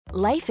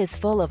Life is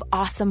full of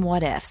awesome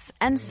what-ifs,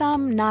 and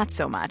some not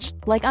so much,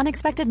 like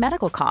unexpected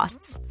medical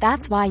costs.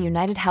 That's why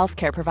United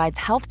Healthcare provides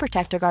Health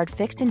Protector Guard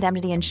fixed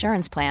indemnity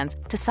insurance plans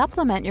to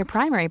supplement your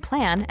primary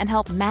plan and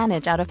help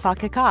manage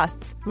out-of-pocket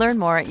costs. Learn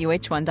more at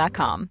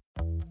uh1.com.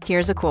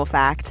 Here's a cool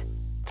fact.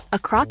 A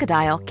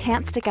crocodile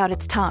can't stick out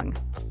its tongue.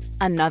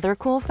 Another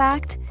cool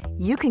fact,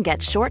 you can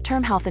get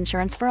short-term health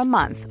insurance for a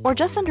month or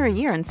just under a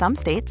year in some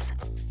states.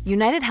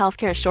 United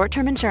Healthcare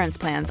short-term insurance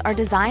plans are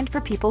designed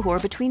for people who are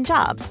between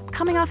jobs,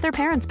 coming off their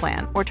parents'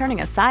 plan, or turning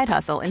a side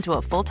hustle into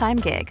a full-time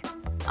gig.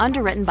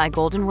 Underwritten by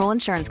Golden Rule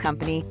Insurance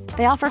Company,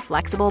 they offer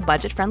flexible,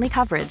 budget-friendly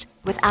coverage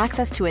with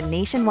access to a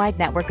nationwide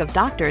network of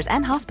doctors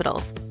and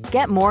hospitals.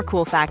 Get more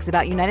cool facts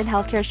about United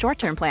Healthcare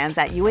short-term plans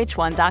at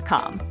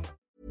uh1.com.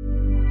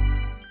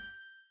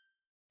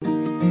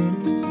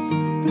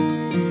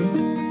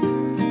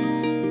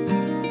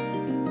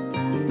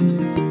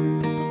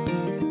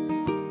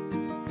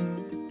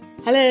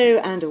 Hello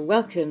and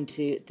welcome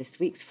to this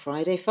week's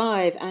Friday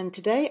 5, and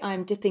today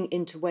I'm dipping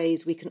into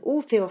ways we can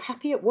all feel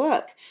happy at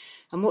work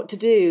and what to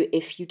do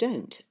if you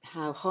don't,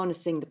 how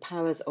harnessing the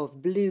powers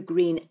of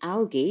blue-green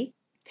algae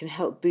can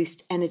help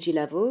boost energy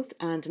levels,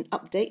 and an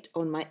update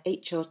on my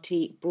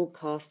HRT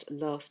broadcast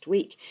last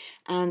week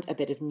and a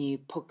bit of new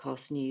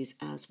podcast news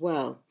as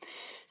well.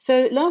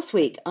 So last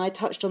week I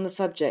touched on the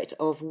subject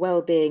of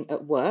well-being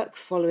at work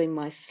following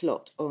my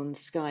slot on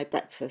Sky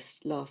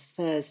Breakfast last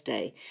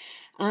Thursday.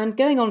 And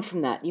going on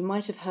from that, you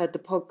might have heard the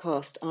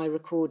podcast I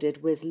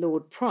recorded with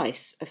Lord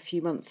Price a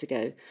few months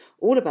ago,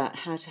 all about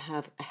how to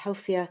have a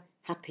healthier,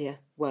 happier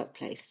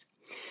workplace.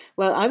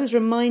 Well, I was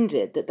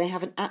reminded that they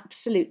have an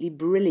absolutely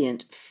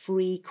brilliant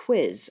free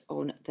quiz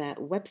on their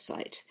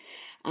website.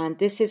 And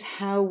this is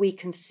how we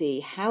can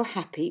see how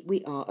happy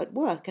we are at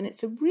work. And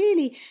it's a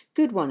really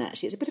good one,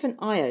 actually. It's a bit of an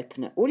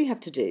eye-opener. All you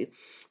have to do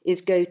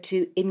is go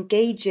to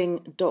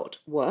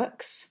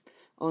engaging.works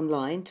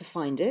online to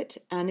find it.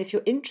 And if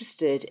you're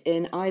interested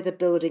in either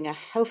building a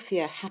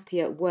healthier,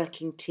 happier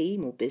working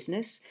team or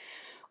business,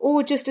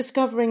 or just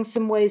discovering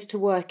some ways to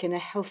work in a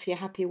healthier,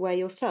 happier way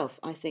yourself,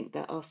 I think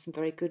there are some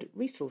very good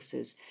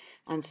resources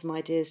and some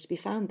ideas to be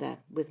found there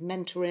with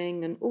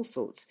mentoring and all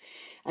sorts.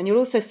 And you'll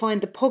also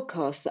find the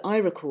podcast that I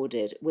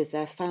recorded with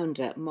their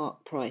founder,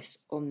 Mark Price,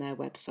 on their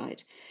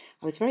website.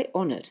 I was very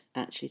honoured,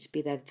 actually, to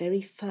be their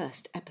very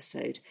first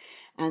episode.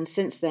 And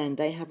since then,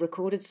 they have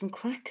recorded some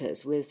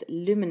crackers with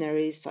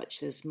luminaries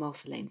such as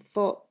Martha Lane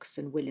Fox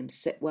and William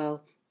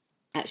Sitwell.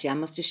 Actually, I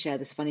must just share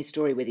this funny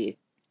story with you.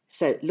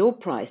 So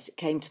Lord Price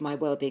came to my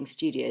Wellbeing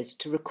studios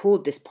to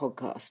record this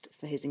podcast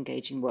for his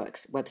Engaging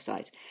Works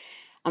website.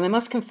 And I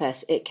must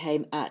confess, it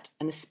came at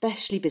an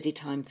especially busy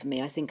time for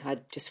me. I think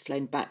I'd just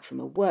flown back from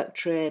a work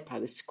trip. I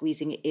was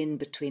squeezing it in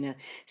between a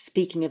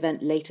speaking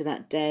event later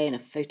that day and a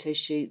photo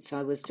shoot. So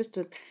I was just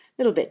a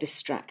little bit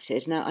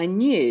distracted. Now, I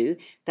knew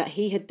that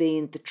he had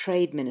been the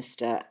trade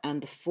minister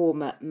and the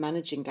former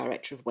managing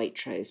director of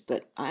Waitrose,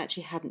 but I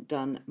actually hadn't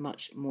done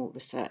much more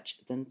research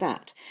than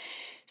that.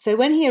 So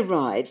when he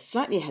arrived,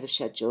 slightly ahead of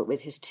schedule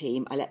with his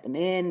team, I let them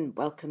in,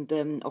 welcomed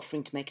them,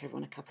 offering to make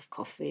everyone a cup of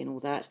coffee and all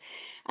that.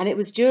 And it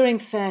was during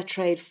Fair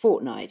Trade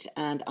Fortnight,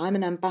 and I'm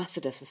an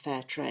ambassador for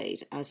Fair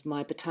Trade, as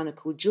my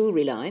botanical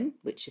jewellery line,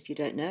 which if you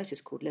don't know, it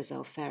is called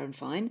Lizelle Fair and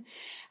Fine,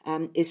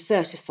 is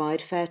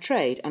certified Fair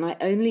Trade, and I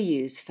only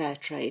use Fair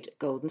Trade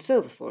gold and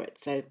silver for it.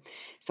 So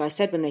I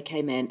said when they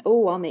came in,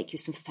 I'll make you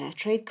some Fair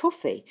Trade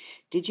coffee.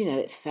 Did you know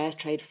it's Fair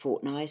Trade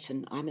Fortnight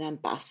and I'm an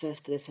ambassador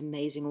for this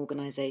amazing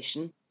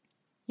organisation?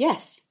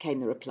 Yes,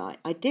 came the reply.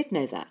 I did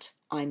know that.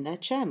 I'm their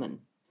chairman.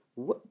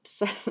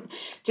 Whoops.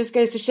 Just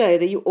goes to show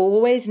that you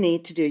always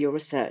need to do your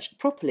research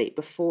properly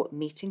before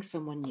meeting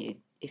someone new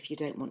if you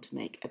don't want to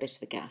make a bit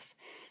of a gaffe.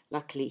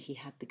 Luckily, he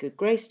had the good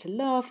grace to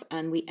laugh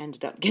and we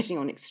ended up getting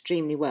on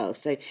extremely well.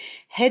 So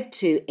head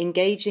to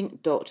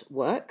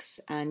engaging.works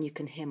and you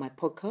can hear my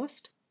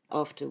podcast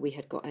after we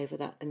had got over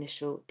that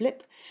initial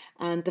blip,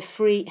 and the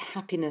free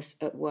Happiness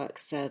at Work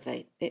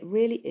survey. It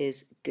really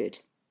is good.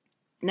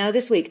 Now,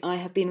 this week I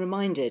have been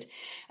reminded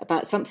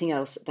about something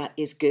else that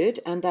is good,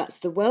 and that's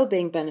the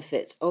well-being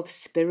benefits of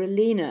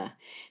spirulina.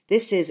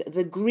 This is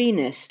the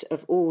greenest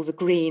of all the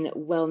green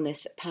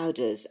wellness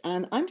powders,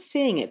 and I'm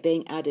seeing it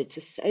being added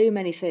to so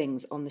many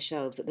things on the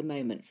shelves at the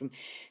moment, from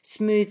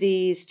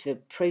smoothies to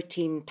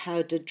protein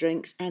powdered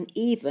drinks and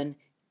even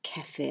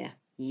kefir.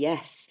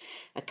 Yes,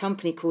 a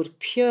company called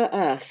Pure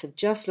Earth have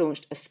just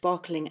launched a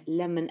sparkling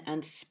lemon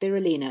and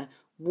spirulina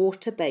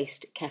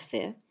water-based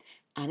kefir,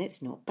 and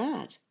it's not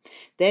bad.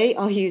 They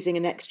are using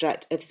an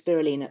extract of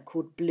spirulina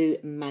called Blue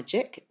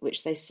Magic,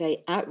 which they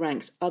say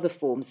outranks other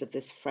forms of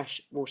this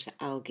freshwater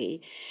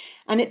algae.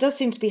 And it does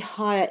seem to be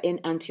higher in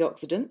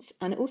antioxidants,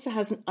 and it also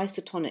has an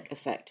isotonic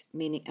effect,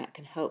 meaning it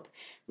can help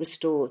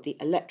restore the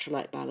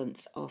electrolyte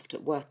balance after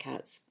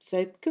workouts. So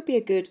it could be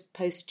a good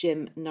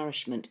post-gym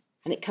nourishment.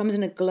 And it comes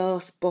in a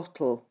glass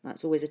bottle.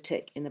 That's always a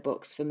tick in the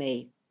box for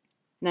me.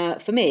 Now,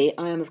 for me,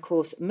 I am, of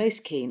course,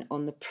 most keen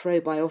on the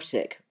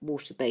probiotic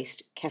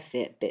water-based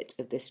kefir bit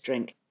of this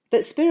drink.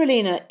 But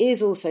spirulina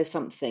is also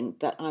something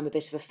that I'm a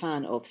bit of a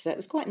fan of, so it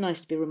was quite nice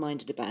to be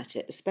reminded about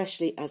it,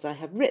 especially as I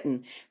have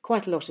written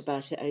quite a lot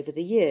about it over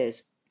the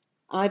years.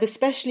 I've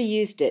especially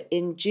used it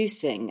in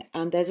juicing,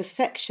 and there's a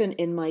section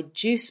in my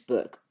juice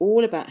book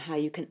all about how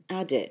you can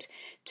add it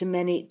to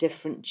many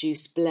different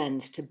juice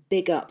blends to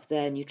big up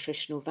their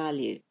nutritional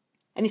value.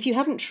 And if you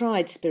haven't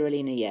tried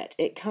spirulina yet,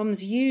 it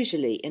comes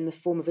usually in the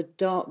form of a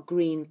dark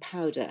green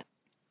powder.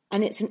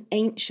 And it's an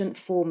ancient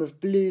form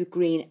of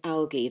blue-green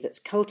algae that's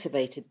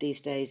cultivated these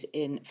days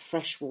in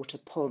freshwater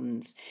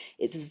ponds.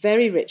 It's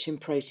very rich in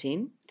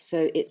protein,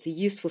 so it's a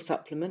useful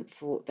supplement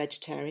for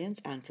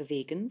vegetarians and for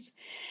vegans.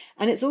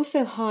 And it's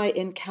also high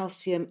in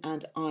calcium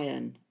and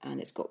iron,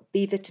 and it's got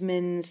B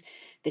vitamins,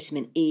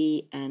 vitamin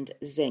E and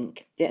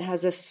zinc. It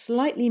has a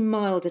slightly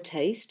milder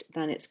taste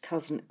than its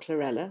cousin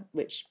chlorella,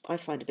 which I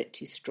find a bit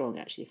too strong,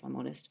 actually, if I'm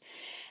honest.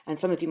 And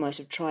some of you might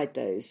have tried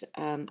those.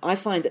 I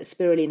find that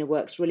spirulina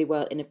works really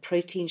well in a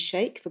protein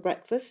shake for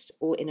breakfast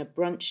or in a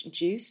brunch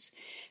juice,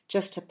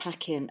 just to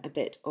pack in a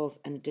bit of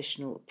an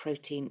additional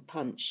protein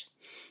punch.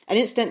 And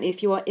incidentally,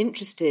 if you are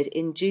interested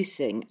in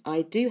juicing,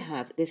 I do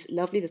have this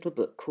lovely little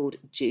book called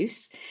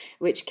Juice,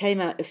 which came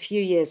out a few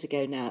years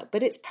ago now,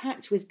 but it's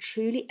packed with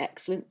truly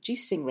excellent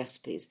juicing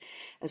recipes,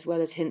 as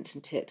well as hints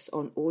and tips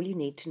on all you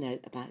need to know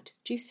about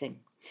juicing.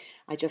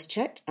 I just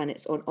checked and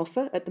it's on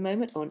offer at the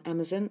moment on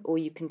Amazon, or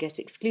you can get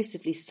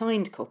exclusively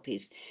signed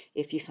copies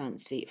if you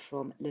fancy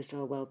from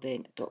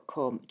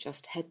lizarwellbeing.com.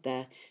 Just head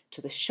there to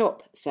the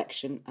shop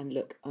section and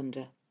look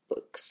under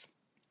books.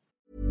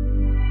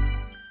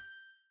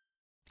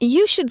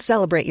 You should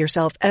celebrate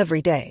yourself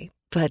every day,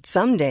 but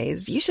some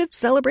days you should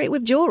celebrate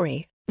with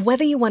jewelry.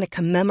 Whether you want to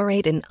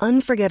commemorate an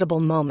unforgettable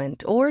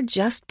moment or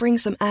just bring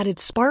some added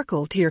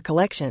sparkle to your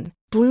collection,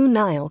 Blue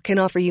Nile can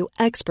offer you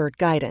expert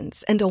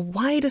guidance and a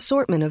wide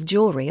assortment of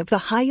jewelry of the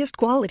highest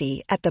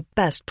quality at the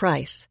best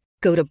price.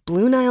 Go to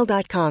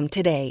BlueNile.com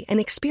today and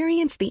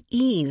experience the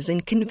ease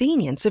and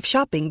convenience of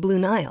shopping Blue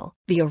Nile,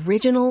 the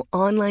original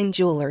online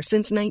jeweler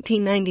since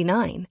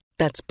 1999.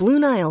 That's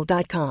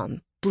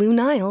BlueNile.com.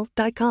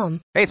 BlueNile.com.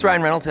 Hey, it's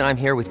Ryan Reynolds, and I'm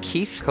here with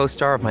Keith,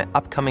 co-star of my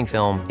upcoming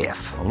film,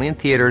 If, only in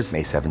theaters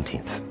May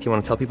 17th. Do you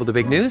want to tell people the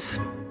big news?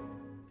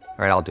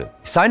 All right, I'll do it.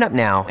 Sign up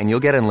now and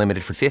you'll get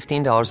unlimited for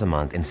 $15 a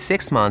month and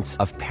 6 months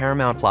of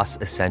Paramount Plus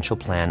Essential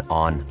Plan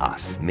on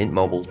us.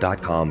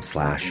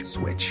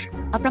 MintMobile.com/switch.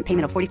 Upfront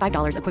payment of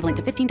 $45 equivalent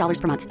to $15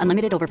 per month.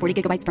 Unlimited over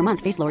 40 gigabytes per month.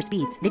 Face lower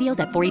speeds.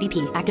 Videos at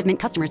 480p. Active Mint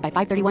customers by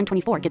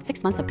 531.24 get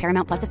 6 months of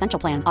Paramount Plus Essential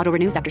Plan. Auto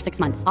renews after 6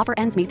 months. Offer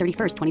ends May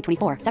 31st,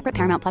 2024. Separate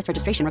Paramount Plus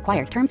registration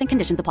required. Terms and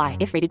conditions apply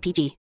if rated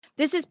PG.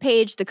 This is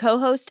Paige, the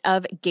co-host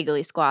of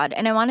Giggly Squad,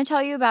 and I want to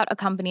tell you about a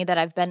company that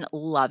I've been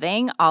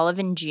loving, Olive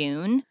 &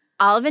 June.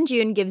 Olive &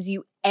 June gives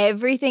you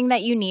everything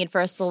that you need for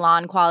a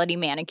salon-quality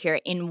manicure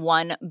in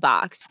one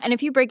box. And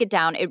if you break it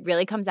down, it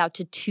really comes out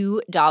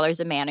to $2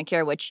 a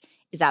manicure, which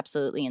is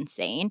absolutely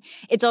insane.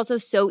 It's also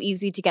so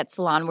easy to get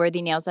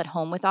salon-worthy nails at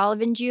home with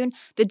Olive & June.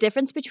 The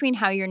difference between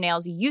how your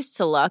nails used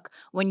to look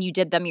when you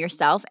did them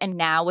yourself and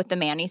now with the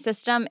Mani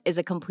system is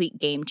a complete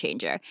game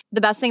changer.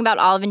 The best thing about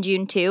Olive &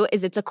 June, too,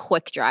 is it's a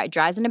quick dry.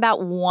 Dries in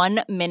about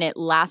 1 minute,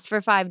 lasts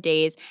for 5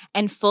 days,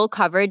 and full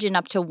coverage in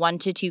up to 1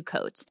 to 2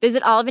 coats.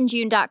 Visit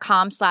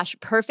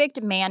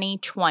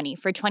oliveandjune.com/perfectmani20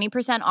 for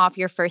 20% off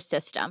your first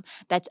system.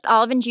 That's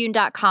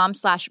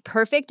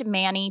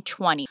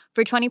oliveandjune.com/perfectmani20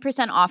 for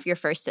 20% off your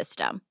first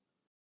system.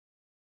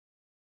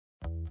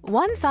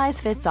 One size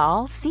fits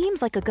all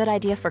seems like a good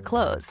idea for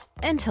clothes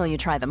until you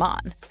try them on.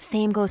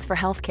 Same goes for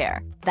healthcare.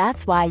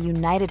 That's why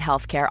United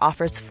Healthcare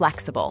offers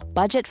flexible,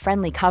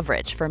 budget-friendly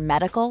coverage for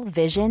medical,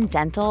 vision,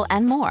 dental,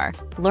 and more.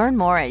 Learn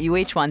more at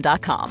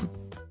uh1.com.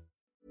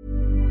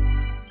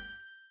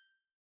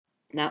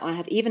 Now, I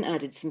have even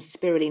added some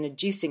spirulina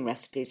juicing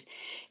recipes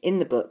in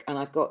the book, and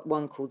I've got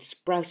one called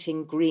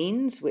Sprouting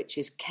Greens, which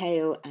is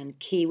kale and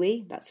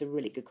kiwi. That's a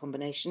really good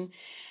combination.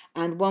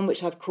 And one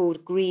which I've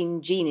called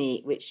Green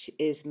Genie, which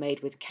is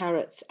made with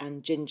carrots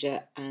and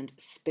ginger and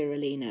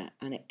spirulina.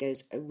 And it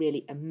goes a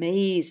really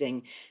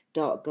amazing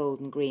dark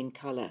golden green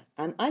colour.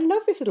 And I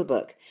love this little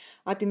book.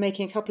 I've been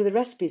making a couple of the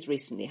recipes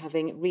recently,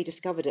 having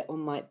rediscovered it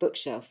on my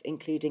bookshelf,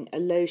 including a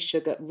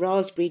low-sugar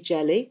raspberry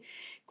jelly,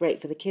 great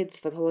for the kids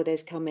for the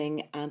holidays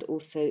coming, and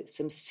also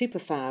some super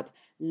fab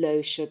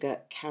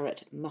low-sugar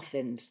carrot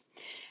muffins.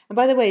 And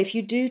by the way, if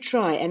you do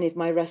try any of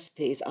my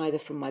recipes, either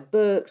from my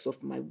books or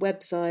from my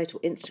website or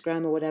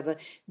Instagram or whatever,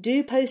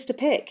 do post a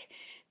pic.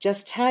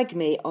 Just tag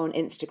me on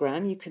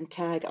Instagram. You can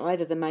tag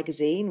either the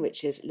magazine,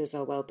 which is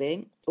Lizar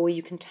Wellbeing, or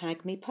you can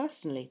tag me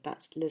personally.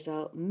 That's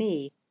Lizar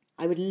Me.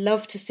 I would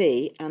love to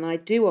see, and I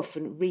do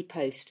often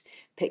repost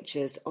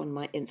pictures on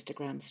my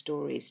Instagram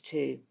stories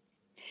too.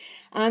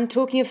 And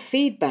talking of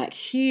feedback,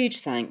 huge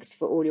thanks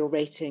for all your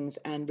ratings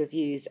and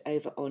reviews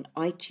over on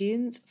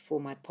iTunes for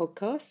my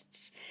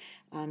podcasts.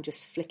 I'm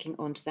just flicking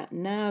onto that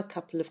now. A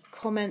couple of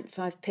comments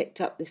I've picked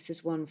up. This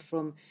is one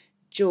from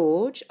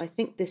George. I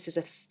think this is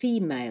a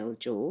female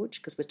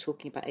George because we're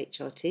talking about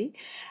HRT.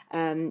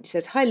 It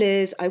says, "Hi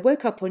Liz, I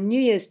woke up on New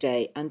Year's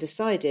Day and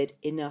decided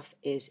enough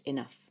is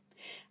enough.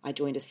 I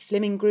joined a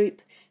slimming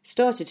group,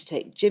 started to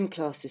take gym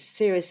classes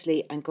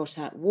seriously and got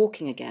out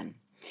walking again.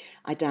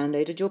 I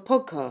downloaded your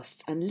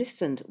podcasts and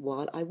listened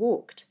while I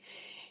walked.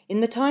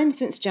 In the time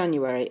since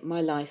January,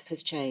 my life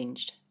has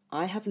changed.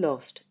 I have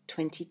lost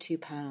 22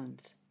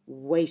 pounds.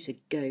 Way to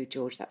go,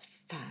 George, that's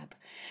fab.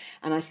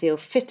 And I feel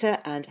fitter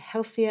and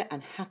healthier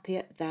and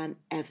happier than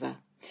ever.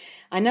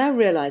 I now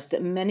realise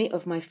that many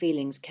of my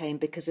feelings came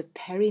because of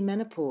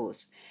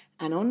perimenopause,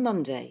 and on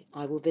Monday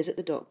I will visit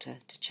the doctor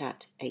to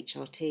chat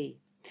HRT.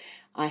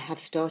 I have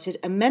started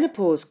a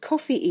menopause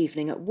coffee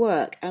evening at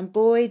work, and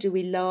boy, do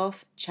we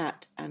laugh,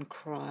 chat and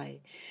cry.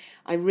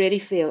 I really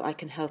feel I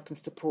can help and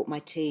support my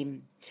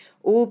team,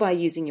 all by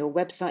using your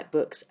website,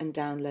 books and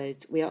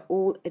downloads. We are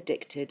all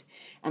addicted,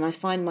 and I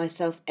find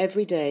myself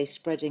every day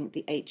spreading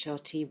the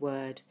HRT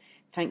word.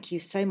 Thank you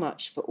so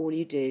much for all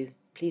you do.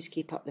 Please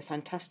keep up the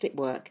fantastic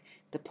work.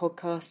 The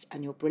podcast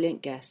and your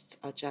brilliant guests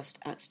are just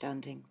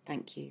outstanding.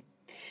 Thank you.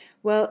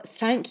 Well,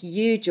 thank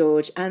you,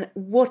 George. And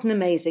what an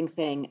amazing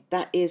thing.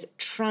 That is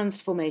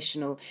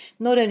transformational,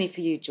 not only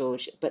for you,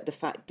 George, but the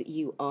fact that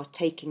you are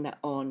taking that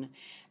on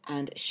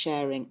and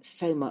sharing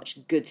so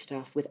much good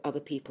stuff with other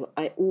people.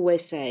 I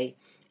always say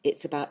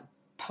it's about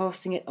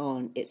passing it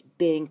on. It's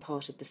being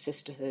part of the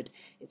sisterhood.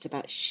 It's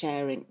about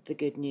sharing the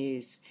good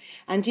news.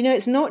 And, you know,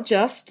 it's not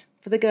just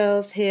for the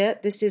girls here.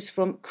 This is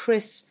from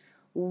Chris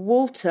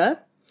Walter,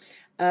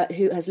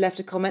 who has left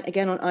a comment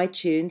again on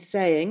iTunes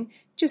saying,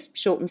 just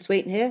short and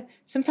sweet here,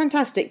 some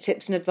fantastic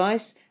tips and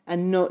advice,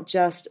 and not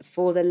just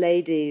for the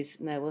ladies.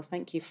 No, well,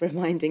 thank you for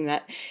reminding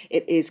that.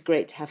 It is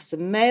great to have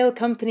some male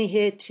company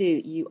here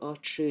too. You are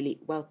truly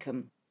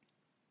welcome.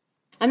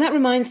 And that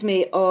reminds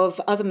me of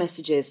other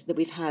messages that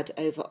we've had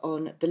over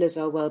on the Liz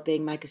Earle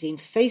Wellbeing magazine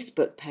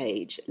Facebook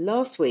page.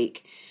 Last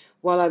week,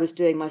 while I was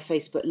doing my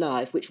Facebook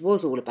Live, which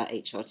was all about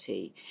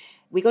HRT,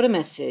 we got a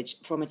message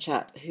from a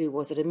chap who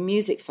was at a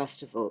music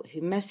festival who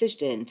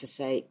messaged in to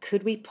say,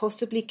 could we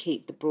possibly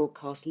keep the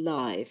broadcast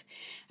live,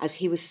 as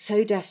he was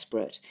so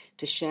desperate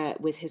to share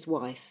with his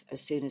wife as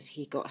soon as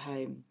he got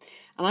home.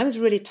 And I was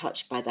really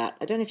touched by that.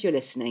 I don't know if you're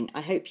listening.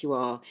 I hope you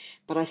are.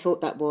 But I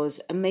thought that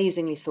was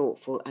amazingly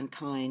thoughtful and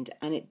kind.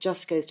 And it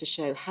just goes to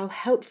show how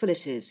helpful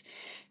it is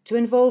to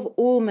involve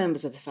all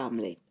members of the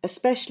family,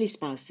 especially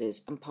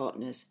spouses and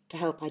partners, to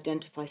help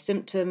identify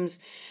symptoms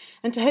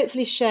and to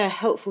hopefully share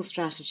helpful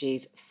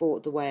strategies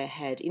for the way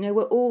ahead. You know,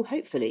 we're all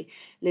hopefully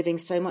living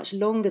so much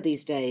longer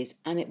these days,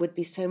 and it would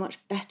be so much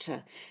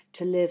better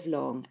to live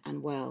long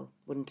and well,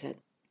 wouldn't it?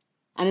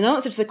 And in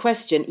answer to the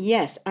question,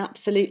 yes,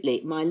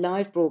 absolutely. My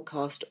live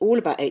broadcast all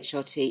about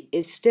HRT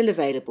is still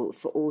available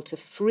for all to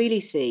freely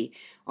see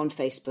on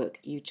Facebook.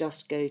 You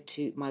just go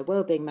to my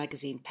Wellbeing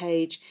magazine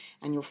page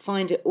and you'll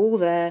find it all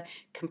there,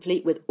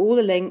 complete with all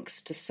the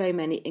links to so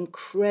many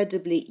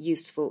incredibly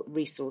useful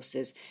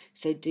resources.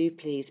 So do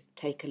please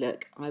take a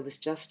look. I was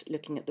just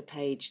looking at the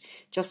page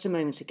just a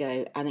moment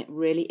ago, and it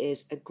really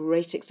is a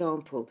great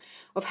example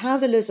of how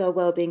the Liz Earle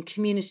Wellbeing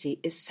community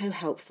is so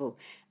helpful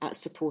at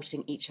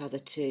supporting each other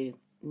too.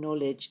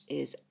 Knowledge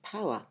is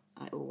power,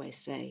 I always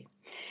say.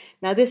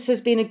 Now, this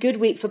has been a good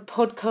week for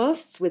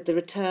podcasts with the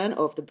return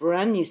of the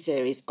brand new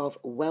series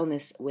of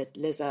Wellness with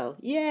Liz Earle.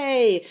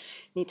 Yay!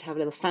 Need to have a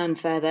little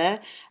fanfare there.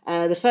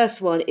 The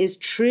first one is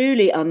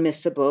truly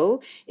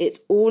unmissable. It's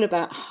all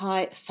about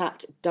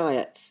high-fat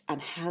diets and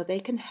how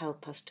they can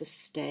help us to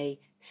stay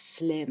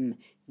slim.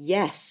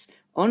 Yes,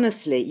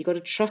 honestly, you've got to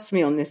trust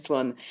me on this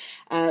one.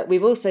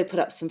 We've also put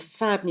up some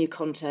fab new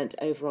content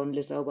over on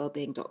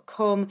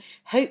lizearlewellbeing.com,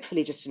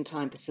 hopefully just in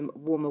time for some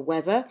warmer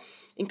weather,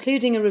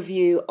 including a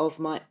review of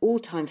my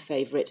all-time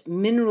favourite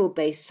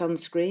mineral-based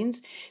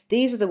sunscreens.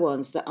 These are the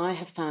ones that I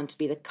have found to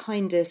be the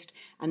kindest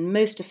and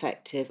most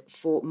effective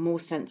for more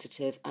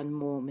sensitive and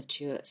more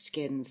mature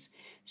skins.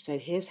 So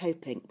here's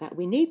hoping that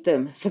we need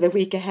them for the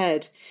week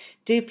ahead.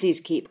 Do please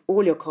keep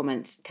all your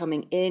comments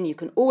coming in. You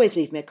can always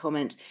leave me a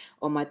comment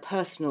on my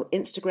personal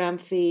Instagram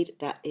feed.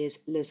 That is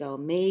Liz Earle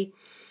Me.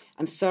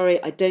 I'm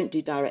sorry, I don't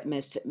do direct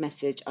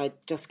message. I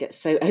just get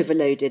so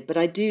overloaded, but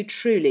I do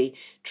truly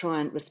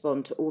try and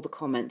respond to all the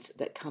comments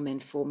that come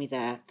in for me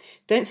there.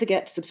 Don't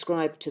forget to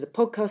subscribe to the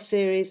podcast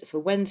series for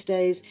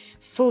Wednesdays,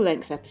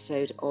 full-length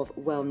episode of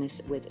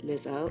Wellness with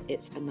Liz Earle.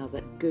 It's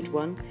another good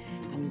one.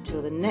 And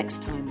until the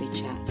next time we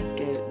chat,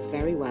 go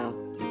very well.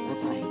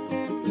 Bye-bye.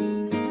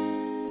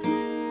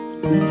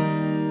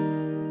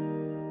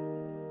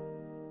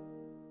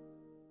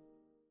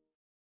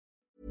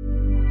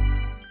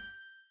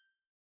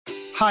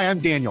 Hi, I'm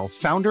Daniel,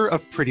 founder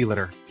of Pretty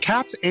Litter.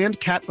 Cats and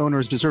cat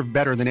owners deserve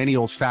better than any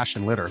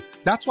old-fashioned litter.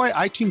 That's why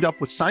I teamed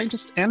up with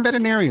scientists and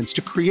veterinarians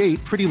to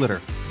create Pretty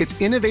Litter.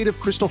 Its innovative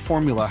crystal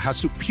formula has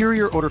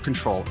superior odor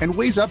control and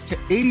weighs up to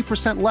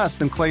 80% less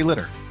than clay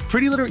litter.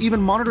 Pretty Litter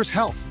even monitors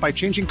health by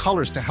changing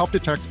colors to help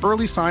detect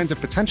early signs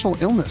of potential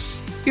illness.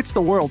 It's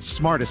the world's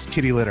smartest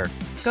kitty litter.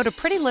 Go to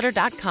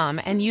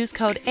prettylitter.com and use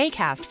code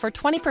ACAST for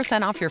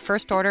 20% off your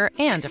first order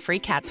and a free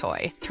cat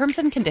toy. Terms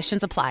and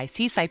conditions apply.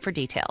 See site for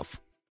details.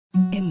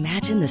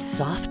 Imagine the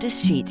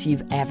softest sheets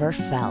you've ever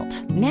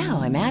felt.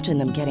 Now imagine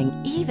them getting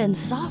even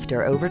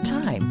softer over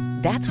time.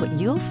 That's what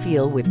you'll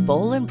feel with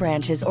Boll &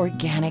 Branch's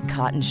organic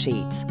cotton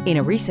sheets. In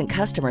a recent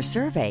customer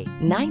survey,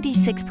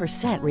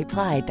 96%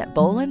 replied that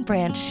Boll &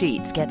 Branch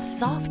sheets get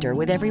softer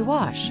with every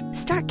wash.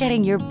 Start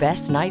getting your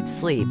best night's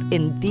sleep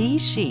in these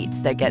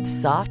sheets that get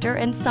softer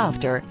and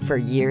softer for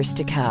years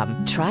to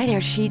come. Try their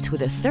sheets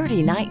with a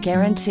 30-night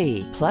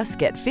guarantee. Plus,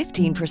 get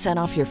 15%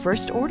 off your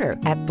first order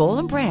at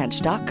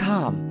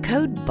bollandbranch.com.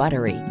 Code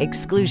BUTTERY.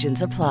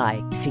 Exclusions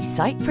apply. See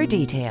site for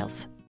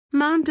details.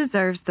 Mom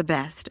deserves the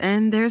best,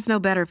 and there's no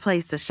better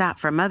place to shop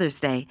for Mother's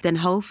Day than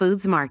Whole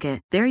Foods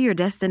Market. They're your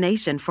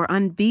destination for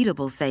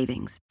unbeatable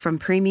savings, from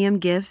premium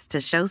gifts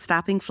to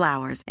show-stopping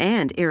flowers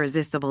and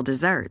irresistible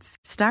desserts.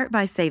 Start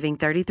by saving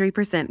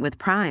 33% with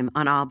Prime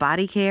on all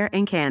body care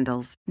and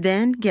candles.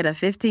 Then get a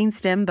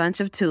 15-stem bunch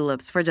of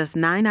tulips for just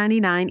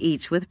 $9.99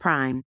 each with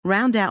Prime.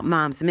 Round out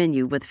Mom's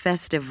menu with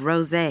festive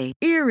rosé,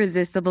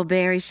 irresistible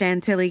berry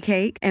chantilly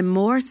cake, and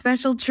more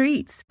special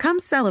treats. Come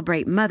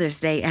celebrate Mother's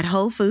Day at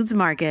Whole Foods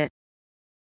Market.